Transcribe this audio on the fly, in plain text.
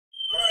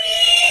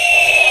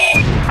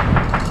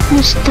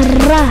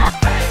Mr. Rap.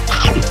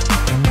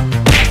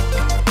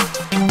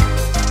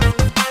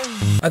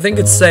 I think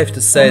it's safe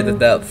to say that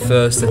that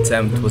first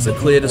attempt was a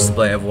clear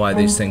display of why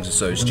these things are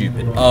so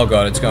stupid. Oh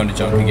god, it's going to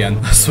junk again.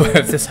 I swear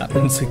if this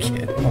happens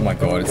again. Oh my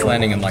god, it's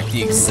landing in like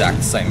the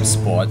exact same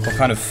spot. What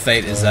kind of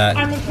fate is that?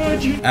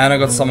 And I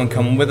got someone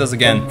coming with us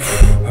again.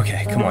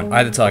 Okay, come on.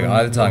 Either target,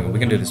 either target. We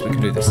can do this, we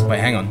can do this. Wait,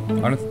 hang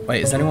on.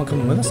 Wait, is anyone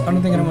coming with us? I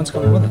don't think anyone's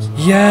coming with us.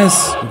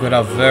 Yes! We've got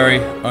our very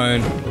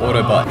own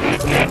Autobot.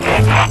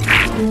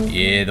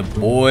 Yeah, the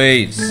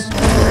boys.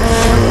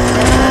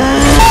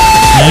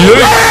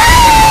 Yeah.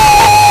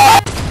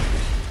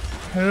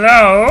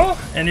 Hello?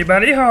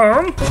 Anybody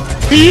home?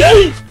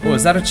 Oh,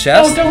 is that a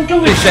chest? Oh, don't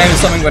do it! Be ashamed if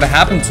something were to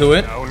happen to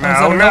it. No, no!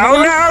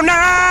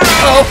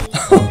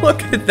 Oh,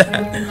 look at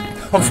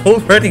that. I've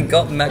already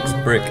got max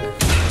brick.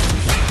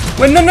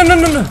 Wait, no.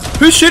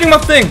 Who's shooting my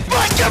thing?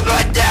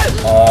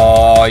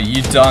 Oh,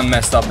 you done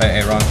messed up,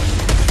 hey, Aaron.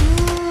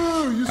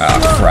 Ah,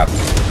 crap.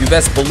 You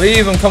best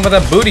believe I'm coming with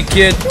that booty,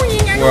 kid.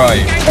 Where are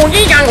you? Oh,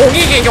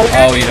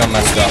 you done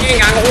messed up. You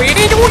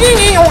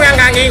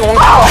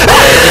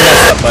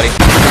messed up, buddy.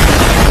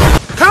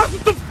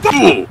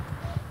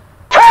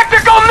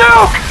 Tactical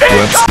nuke!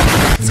 Whoops.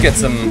 Let's get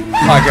some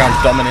high ground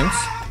dominance.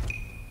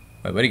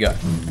 Wait, where'd he go?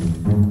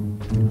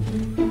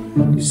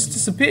 He just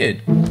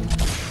disappeared.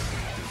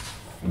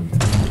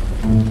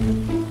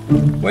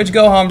 Where'd you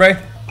go, hombre?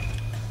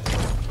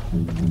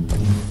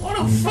 What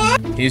the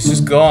fuck? He's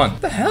just gone.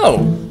 What the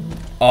hell?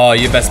 Oh,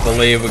 you best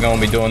believe we're gonna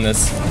be doing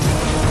this.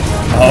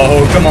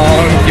 Oh, come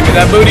on. Give me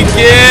that booty,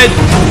 kid.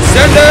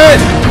 Send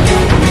it.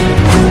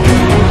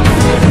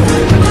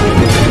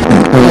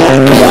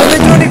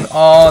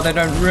 Oh, they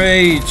don't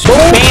reach.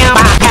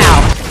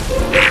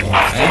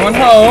 Anyone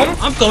home?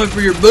 I'm coming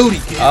for your booty,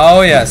 kid.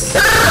 Oh, yes.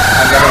 I've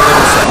got a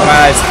little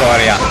surprise for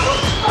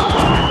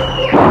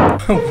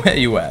you. Where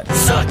you at?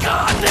 Suck on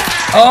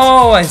that.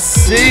 Oh, I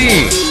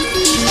see.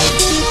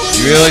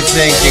 You really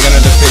think you're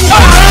gonna defeat me?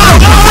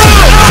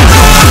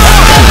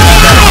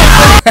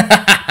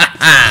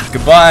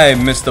 Goodbye,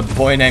 Mr.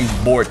 Boy named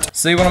Bort.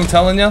 See what I'm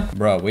telling you?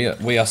 Bro,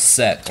 we are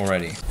set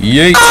already.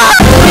 Yeet.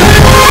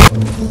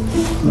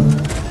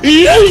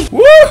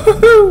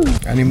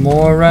 Woohoo! Any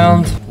more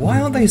around? Why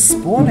aren't they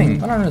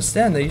spawning? I don't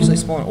understand. They usually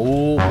spawn.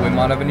 Oh, we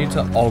might have a new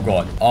time. Oh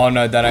god. Oh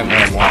no, that ain't what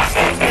I want.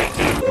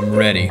 I'm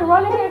ready.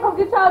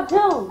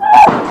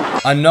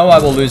 I know I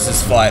will lose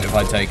this fight if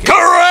I take it.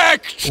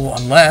 Correct! Oh,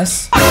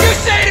 unless. What you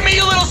say to me,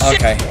 you little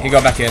shit? Okay, he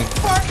got back in.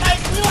 Fortnite,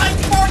 we like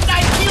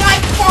Fortnite, we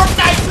like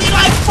Fortnite, we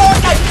like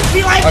Fortnite,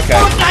 we like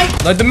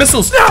Fortnite! Light the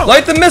missiles! No!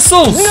 Light the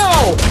missiles!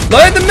 No!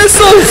 Light the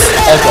missiles!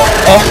 Oh god.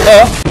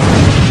 Oh.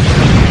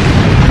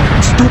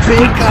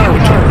 Stupid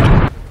coward.